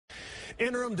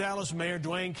Interim Dallas Mayor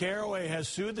Dwayne Caraway has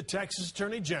sued the Texas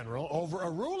Attorney General over a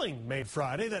ruling made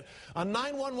Friday that a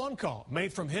 911 call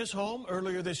made from his home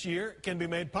earlier this year can be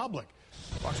made public.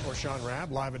 Fox Sports' Sean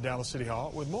Rabb live at Dallas City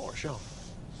Hall with more. Sean.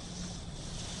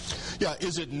 Yeah,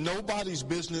 is it nobody's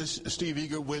business, Steve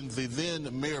Eager, when the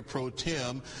then Mayor Pro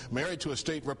Tem, married to a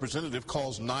state representative,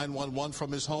 calls 911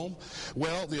 from his home?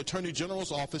 Well, the Attorney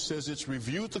General's office says it's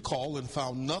reviewed the call and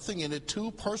found nothing in it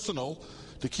too personal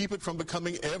to keep it from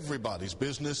becoming everybody's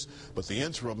business, but the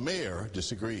interim mayor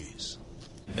disagrees.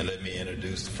 And let me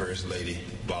introduce the First Lady,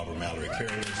 Barbara Mallory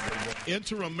Caraway.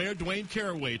 Interim Mayor Dwayne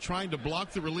Caraway trying to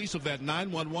block the release of that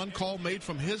 911 call made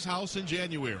from his house in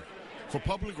January. For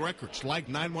public records like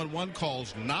 911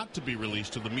 calls not to be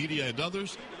released to the media and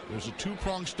others, there's a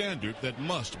two-pronged standard that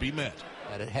must be met.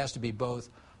 It has to be both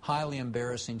highly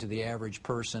embarrassing to the average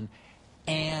person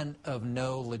and of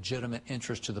no legitimate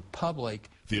interest to the public.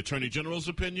 The Attorney General's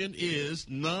opinion is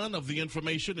none of the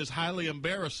information is highly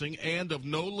embarrassing and of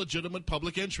no legitimate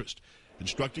public interest,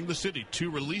 instructing the city to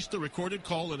release the recorded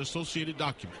call and associated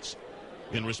documents.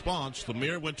 In response, the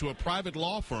mayor went to a private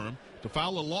law firm to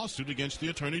file a lawsuit against the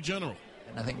Attorney General.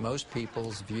 And I think most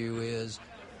people's view is,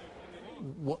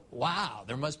 wow,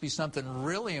 there must be something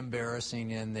really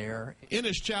embarrassing in there. In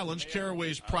his challenge,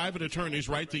 Caraway's private attorneys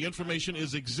write the information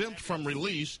is exempt from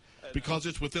release because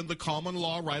it's within the common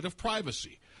law right of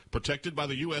privacy, protected by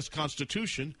the U.S.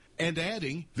 Constitution, and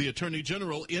adding the Attorney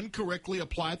General incorrectly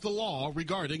applied the law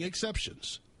regarding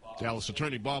exceptions. Dallas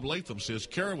Attorney Bob Latham says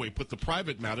Caraway put the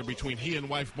private matter between he and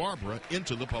wife Barbara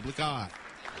into the public eye.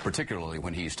 Particularly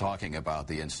when he's talking about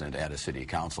the incident at a city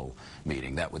council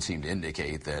meeting, that would seem to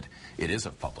indicate that it is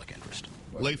of public interest.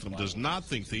 Latham does not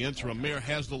think the interim mayor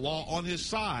has the law on his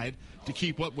side to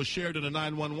keep what was shared in a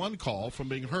 911 call from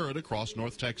being heard across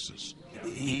North Texas.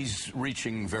 He's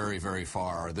reaching very, very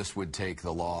far. This would take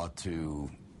the law to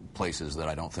places that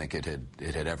I don't think it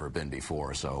had ever been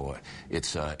before, so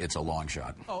it's a long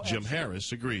shot. Jim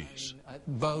Harris agrees.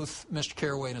 Both Mr.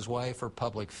 Caraway and his wife are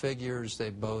public figures. They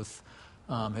both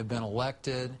have been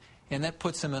elected, and that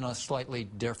puts him in a slightly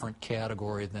different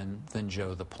category than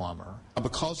Joe the plumber.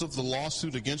 Because of the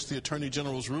lawsuit against the Attorney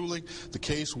General's ruling, the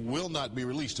case will not be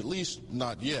released, at least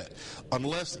not yet,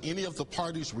 unless any of the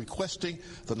parties requesting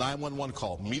the 911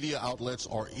 call, media outlets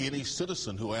or any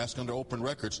citizen who asks under open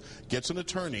records, gets an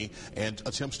attorney and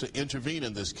attempts to intervene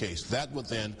in this case. That would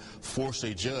then force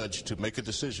a judge to make a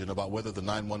decision about whether the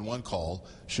 911 call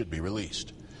should be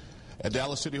released. At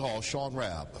Dallas City Hall, Sean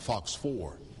Rabb, Fox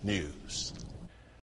 4 News.